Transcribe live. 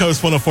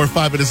Coast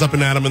 104.5, it is Up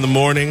and Adam in the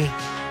morning.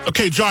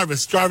 Okay,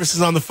 Jarvis. Jarvis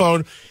is on the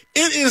phone.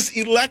 It is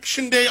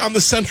election day on the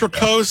Central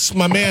Coast.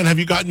 My man, have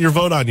you gotten your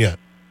vote on yet?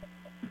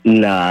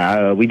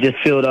 Nah, we just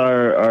filled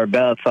our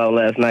ballots out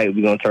last night.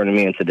 We're going to turn them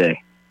in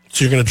today.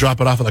 So you're going to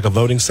drop it off at like a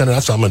voting center?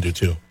 That's what I'm going to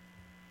do too.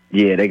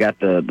 Yeah, they got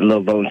the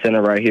little voting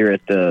center right here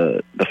at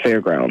the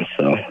fairgrounds.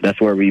 So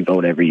that's where we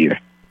vote every year.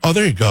 Oh,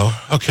 there you go.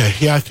 Okay.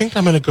 Yeah, I think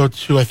I'm going to go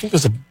to, I think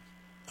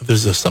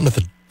there's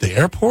something at the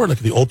airport, like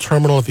the old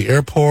terminal at the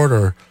airport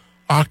or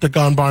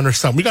Octagon Barn or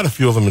something. We got a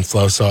few of them in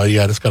Slow, so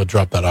yeah, I just got to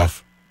drop that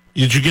off.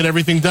 Did you get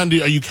everything done?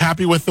 Are you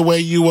happy with the way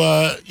you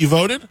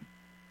voted?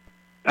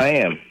 I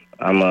am.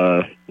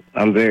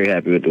 I'm very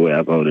happy with the way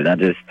I voted.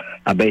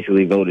 I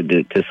basically voted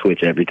to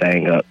switch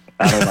everything up.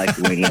 I don't like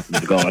the way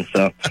nothing's going,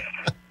 so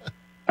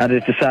I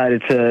just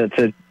decided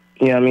to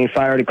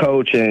fire the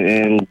coach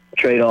and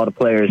trade all the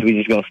players. We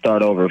just gonna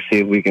start over, see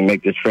if we can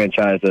make this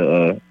franchise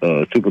a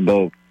Super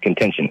Bowl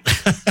contention.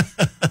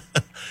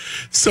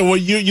 So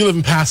you live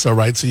in Paso,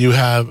 right? So you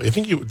have,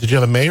 did you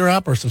have a mayor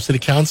up or some city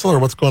council or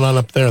what's going on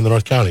up there in the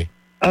North County?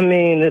 I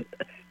mean,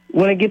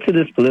 when it gets to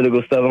this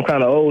political stuff, I'm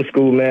kind of old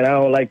school, man. I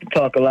don't like to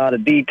talk a lot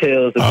of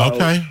details about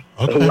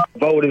who I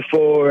voted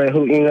for and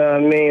who, you know what I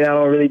mean? I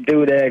don't really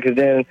do that because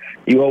then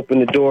you open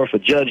the door for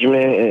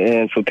judgment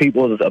and for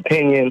people's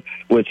opinion,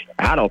 which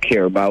I don't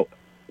care about.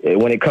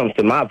 When it comes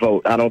to my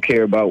vote, I don't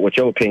care about what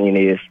your opinion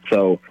is.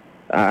 So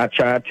I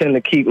tend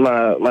to keep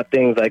my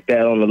things like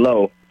that on the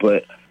low,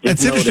 but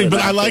it's interesting,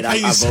 but I like how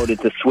you voted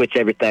to switch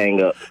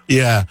everything up.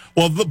 Yeah.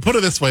 Well, put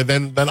it this way,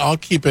 then I'll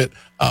keep it.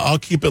 I'll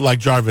keep it like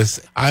Jarvis.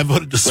 I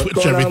voted to switch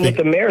everything. What's going on with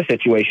the mayor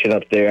situation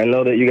up there? I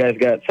know that you guys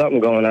got something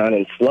going on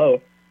in Slow.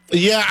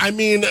 Yeah, I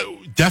mean,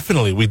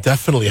 definitely. We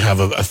definitely have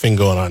a thing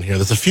going on here.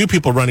 There's a few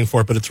people running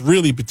for it, but it's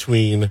really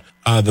between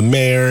the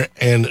mayor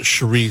and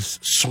Sharice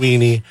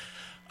Sweeney.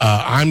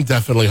 I'm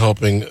definitely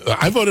hoping.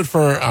 I voted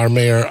for our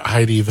mayor,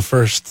 Heidi, the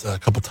first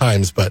couple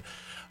times, but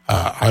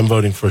I'm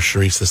voting for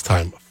Sharice this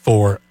time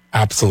for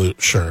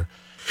absolute sure.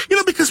 You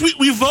know, because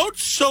we vote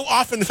so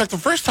often. In fact, the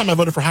first time I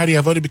voted for Heidi,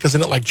 I voted because I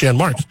didn't like Jan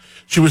Marks.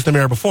 She was the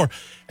mayor before,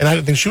 and I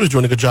didn't think she was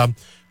doing a good job.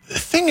 The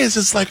thing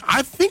is like,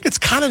 I think it's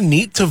kind of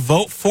neat to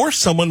vote for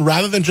someone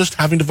rather than just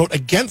having to vote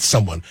against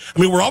someone. I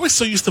mean, we're always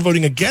so used to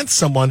voting against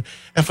someone,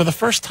 and for the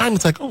first time,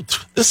 it's like, oh,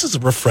 this is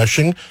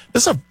refreshing.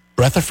 This is a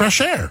breath of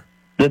fresh air.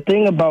 The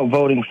thing about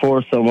voting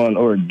for someone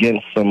or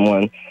against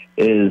someone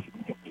is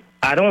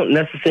I don't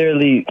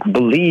necessarily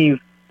believe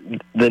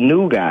the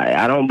new guy.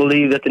 I don't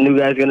believe that the new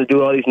guy's going to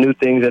do all these new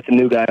things that the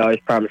new guy always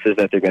promises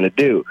that they're going to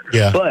do.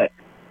 Yeah. But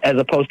as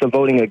opposed to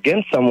voting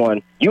against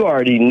someone, you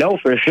already know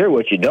for sure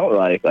what you don't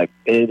like. Like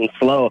in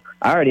Slow,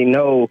 I already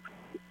know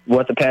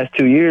what the past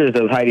 2 years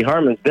of Heidi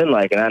Harmon's been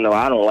like, and I know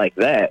I don't like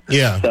that.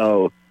 Yeah.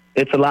 So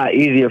it's a lot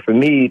easier for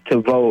me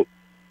to vote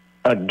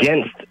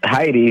against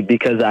Heidi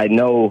because I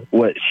know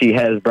what she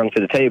has brought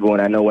to the table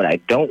and I know what I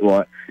don't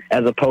want,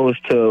 as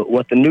opposed to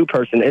what the new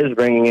person is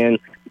bringing in.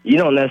 You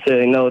don't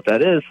necessarily know what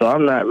that is, so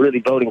I'm not really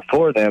voting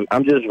for them.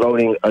 I'm just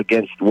voting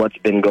against what's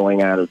been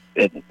going on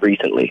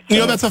recently. So.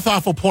 You know, that's a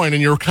thoughtful point,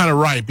 and you're kind of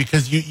right,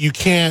 because you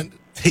can't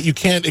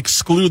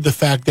exclude the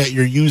fact that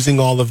you're using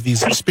all of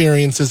these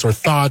experiences or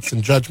thoughts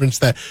and judgments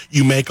that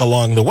you make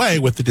along the way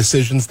with the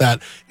decisions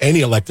that any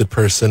elected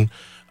person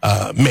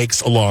makes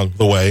along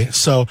the way.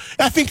 So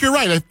I think you're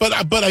right, but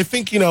I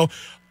think, you know,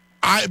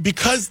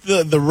 because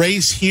the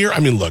race here, I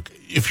mean, look,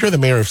 if you're the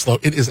mayor of Slow,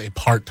 it is a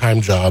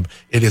part-time job.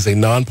 It is a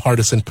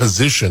nonpartisan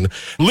position.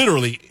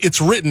 Literally, it's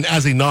written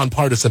as a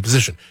nonpartisan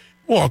position.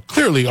 Well,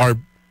 clearly our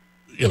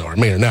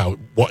mayor now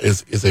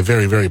is a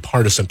very, very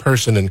partisan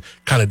person and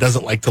kind of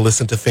doesn't like to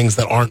listen to things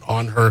that aren't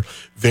on her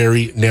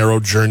very narrow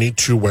journey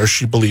to where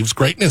she believes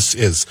greatness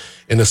is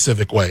in a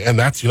civic way. And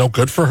that's,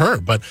 good for her.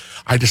 But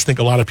I just think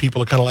a lot of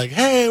people are kind of like,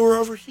 hey, we're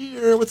over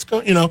here. What's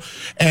going,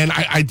 And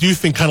I do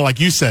think, kind of like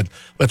you said,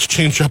 let's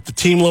change up the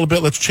team a little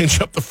bit. Let's change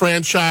up the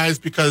franchise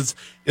because,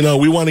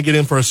 we want to get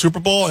in for a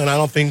Super Bowl. And I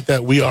don't think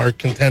that we are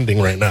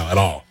contending right now at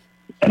all.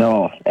 At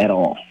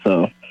all.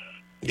 So.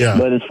 Yeah.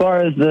 But as far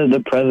as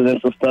the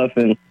presidential stuff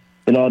and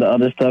all the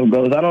other stuff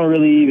goes, I don't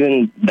really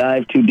even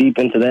dive too deep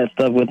into that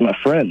stuff with my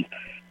friends.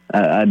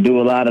 I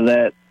do a lot of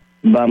that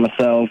by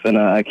myself, and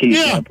I keep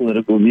my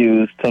political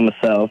views to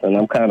myself, and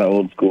I'm kind of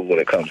old school when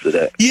it comes to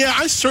that. Yeah,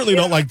 I certainly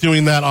don't like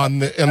doing that on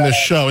this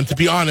show. And to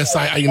be honest,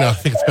 I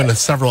think it's been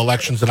several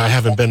elections that I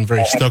haven't been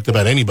very stoked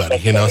about anybody.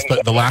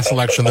 But the last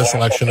election, this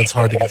election, it's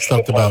hard to get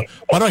stoked about.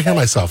 Why do I hear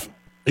myself?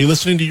 Are you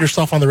listening to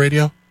yourself on the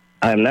radio?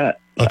 I'm not.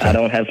 Okay. I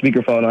don't have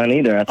speaking on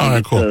either. I think all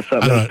right, cool. It's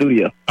something in the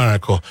studio. All right,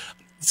 cool.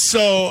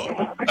 So,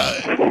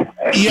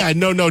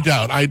 no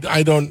doubt.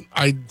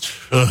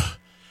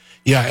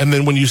 And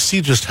then when you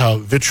see just how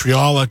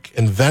vitriolic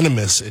and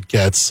venomous it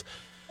gets,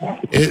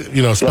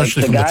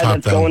 especially from the top down. The guy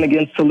that's going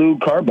against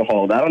Salud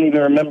Carbajal, I don't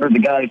even remember the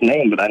guy's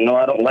name, but I know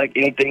I don't like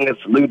anything that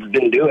Salud's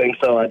been doing,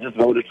 so I just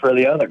voted for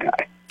the other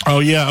guy. Oh,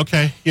 yeah,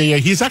 okay. Yeah,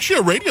 he's actually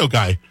a radio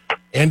guy,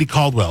 Andy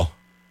Caldwell.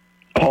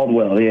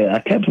 Yeah. I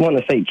kept wanting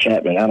to say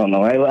Chapman. I don't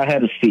know. I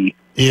had a C.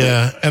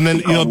 Yeah, and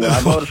then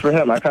I voted for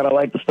him. I kind of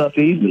like the stuff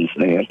he's been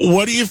saying.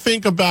 What do you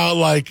think about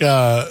like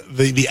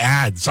the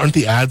ads? Aren't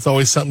the ads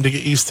always something to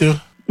get used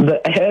to?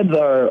 The ads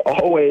are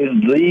always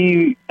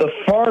the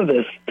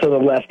farthest to the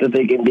left that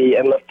they can be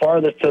and the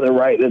farthest to the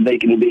right that they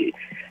can be.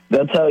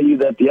 They'll tell you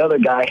that the other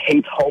guy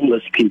hates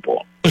homeless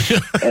people.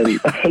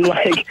 and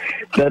like,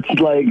 that's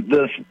like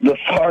the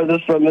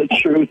farthest from the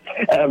truth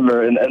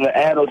ever. And the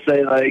ad will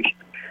say, like,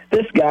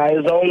 this guy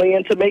is only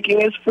into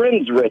making his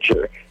friends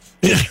richer.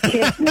 It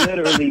can't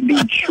literally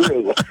be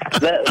true.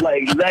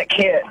 That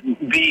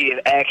can't be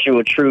an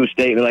actual true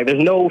statement. Like,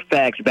 there's no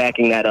facts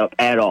backing that up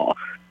at all.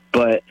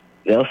 But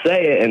they'll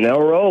say it, and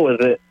they'll roll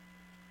with it.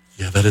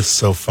 Yeah, that is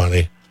so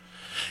funny.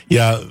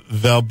 Yeah,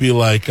 they'll be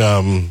like,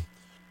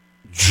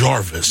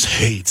 Jarvis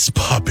hates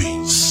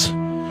puppies.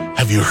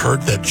 Have you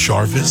heard that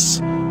Jarvis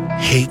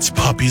hates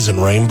puppies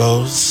and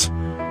rainbows?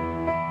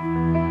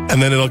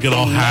 And then it'll get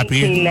all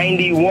happy. In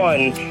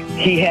 1991,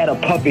 he had a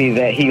puppy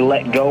that he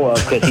let go of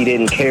because he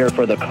didn't care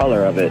for the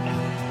color of it.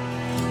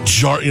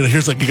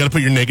 Here's like, you got to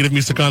put your negative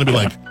music on and be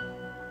like,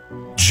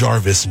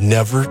 Jarvis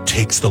never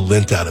takes the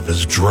lint out of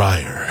his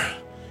dryer.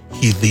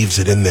 He leaves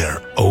it in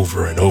there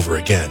over and over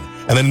again.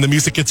 And then the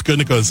music gets good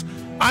and it goes,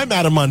 I'm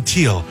Adam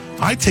Montiel.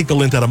 I take the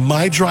lint out of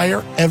my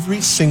dryer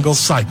every single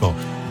cycle,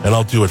 and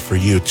I'll do it for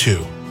you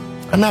too.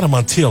 I'm Adam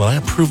Montiel, and I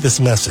approve this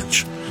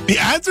message. The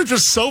ads are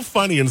just so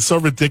funny and so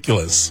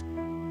ridiculous.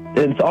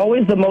 It's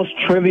always the most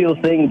trivial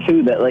thing,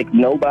 too, that, like,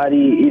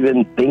 nobody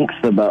even thinks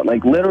about.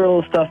 Like,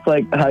 literal stuff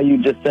like how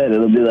you just said.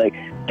 It'll be like,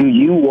 do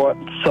you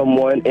want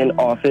someone in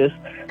office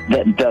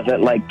that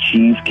doesn't like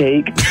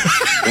cheesecake?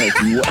 Like,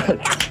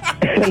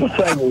 what? And it's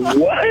like,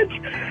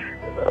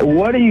 what?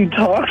 What are you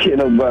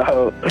talking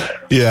about?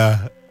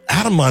 Yeah.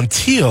 Adam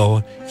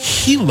Montiel,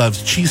 he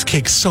loves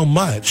cheesecake so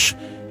much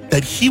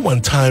that he one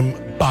time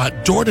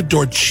bought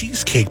door-to-door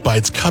cheesecake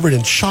bites covered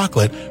in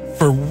chocolate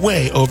for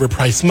way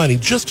overpriced money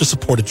just to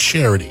support a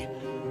charity.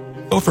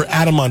 Go for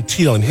Adam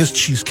Montiel and his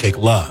cheesecake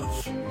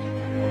love.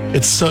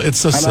 It's so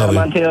silly.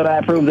 Adam Montiel, I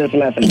approve this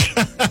message.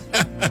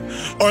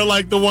 Or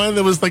like the one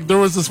that was like, there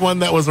was this one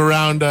that was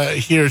around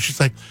here. She's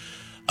like,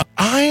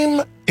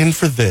 I'm in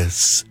for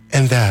this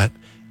and that,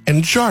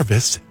 and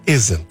Jarvis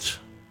isn't.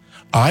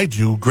 I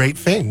do great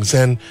things,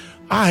 and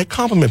I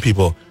compliment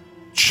people.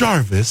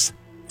 Jarvis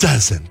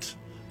doesn't.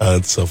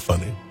 It's so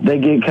funny. They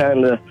get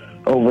kind of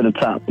over the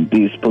top with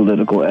these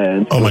political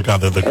ads. Oh, my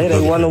God. They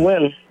want to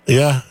win.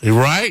 Yeah, you're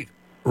right.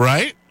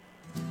 Right?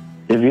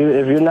 If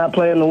you're not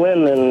playing to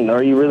win, then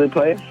are you really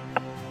playing?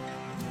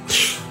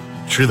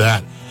 True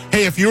that.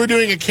 Hey, if you were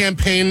doing a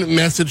campaign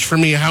message for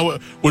me, how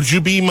would you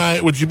be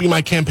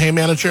my campaign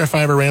manager if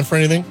I ever ran for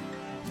anything?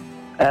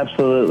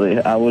 Absolutely.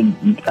 I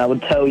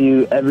would tell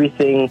you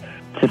everything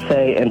to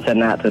say and to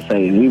not to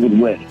say. We would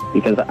win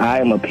because I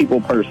am a people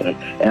person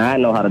and I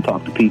know how to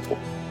talk to people.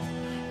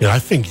 Yeah, I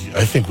think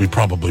we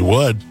probably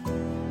would.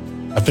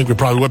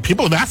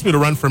 People have asked me to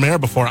run for mayor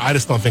before. I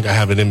just don't think I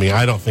have it in me.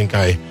 I don't think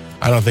I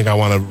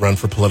want to run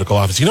for political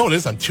office. You know what it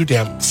is? I'm too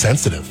damn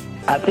sensitive.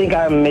 I think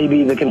I'm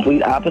maybe the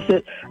complete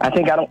opposite. I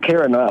think I don't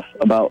care enough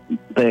about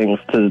things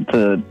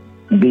to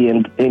be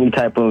in any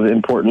type of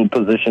important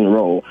position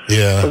role.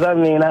 Yeah. Because, I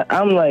mean,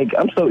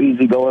 I'm so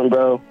easygoing,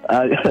 bro.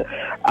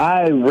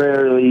 I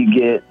rarely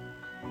get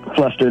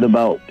flustered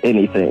about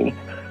anything.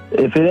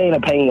 If it ain't a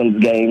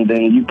Penguins game,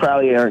 then you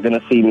probably aren't going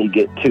to see me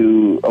get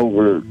too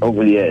over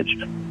the edge.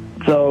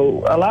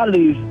 So a lot of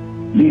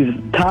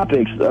these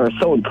topics are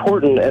so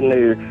important, and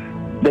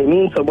they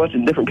mean so much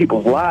in different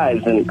people's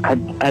lives, and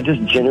I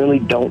just genuinely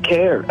don't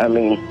care. I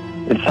mean,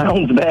 it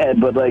sounds bad,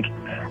 but, like,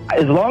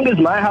 as long as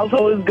my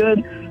household is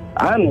good,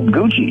 I'm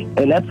Gucci.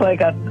 And that's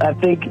like, I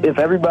think if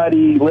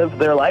everybody lived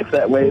their life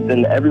that way,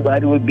 then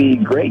everybody would be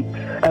great.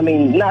 I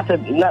mean, not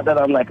that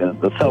I'm like a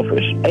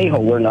selfish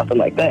a-hole or nothing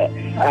like that.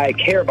 I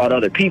care about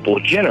other people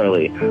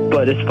generally.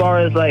 But as far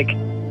as, like,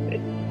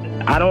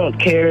 I don't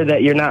care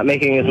that you're not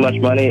making as much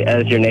money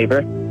as your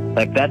neighbor.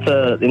 Like, that's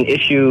an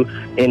issue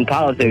in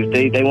politics.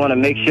 They want to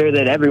make sure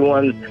that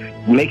everyone's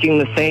making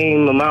the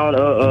same amount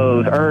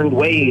of earned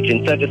wage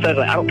and such and such.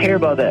 Like, I don't care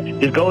about that.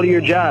 Just go to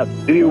your job,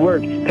 do your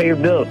work, pay your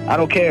bills. I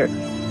don't care.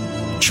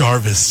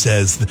 Jarvis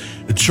says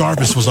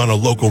Jarvis was on a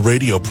local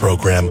radio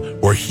program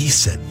where he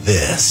said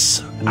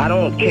this. I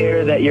don't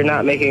care that you're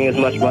not making as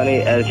much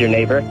money as your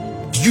neighbor.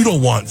 You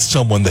don't want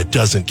someone that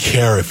doesn't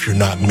care if you're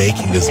not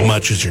making as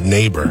much as your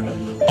neighbor.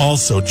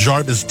 Also,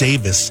 Jarvis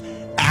Davis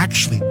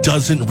actually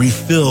doesn't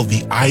refill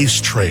the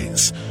ice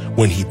trays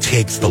when he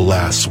takes the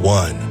last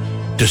one,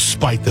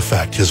 despite the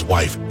fact his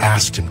wife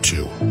asked him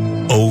to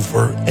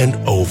over and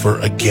over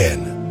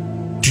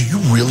again. Do you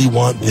really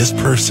want this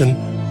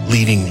person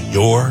leading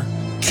your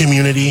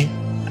community?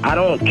 I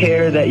don't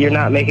care that you're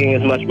not making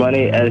as much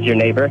money as your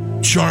neighbor.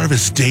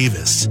 Jarvis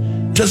Davis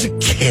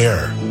doesn't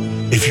care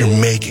if you're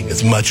making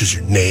as much as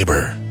your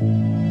neighbor.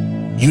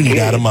 You need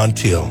Adam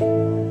Montiel.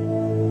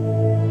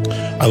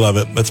 I love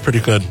it. That's pretty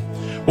good.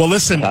 Well,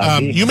 listen,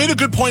 you made a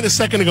good point a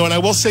second ago, and I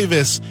will say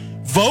this.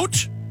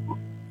 Vote,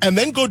 and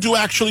then go do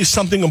actually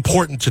something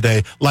important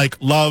today, like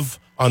love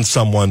on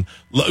someone.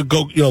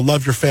 Go,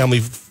 love your family,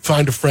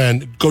 find a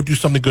friend, go do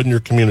something good in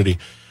your community.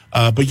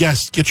 But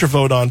yes, get your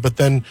vote on, but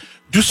then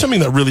do something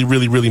that really,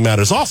 really, really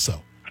matters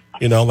also.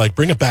 Like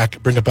bring it back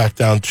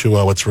down to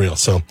what's real.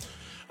 So,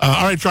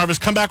 all right, Jarvis,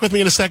 come back with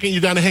me in a second. You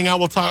down to hang out?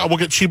 We'll talk. We'll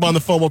get Sheba on the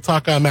phone. We'll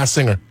talk Masked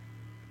Singer.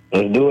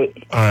 Let's do it.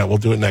 All right, we'll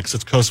do it next.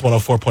 It's Coast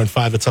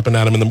 104.5. It's Up and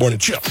Adam in the Morning.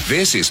 Chill.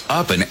 This is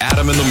Up and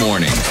Adam in the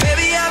Morning.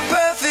 Baby, I'm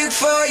perfect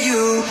for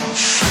you.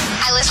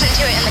 I listen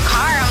to it in the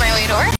car on my way to work.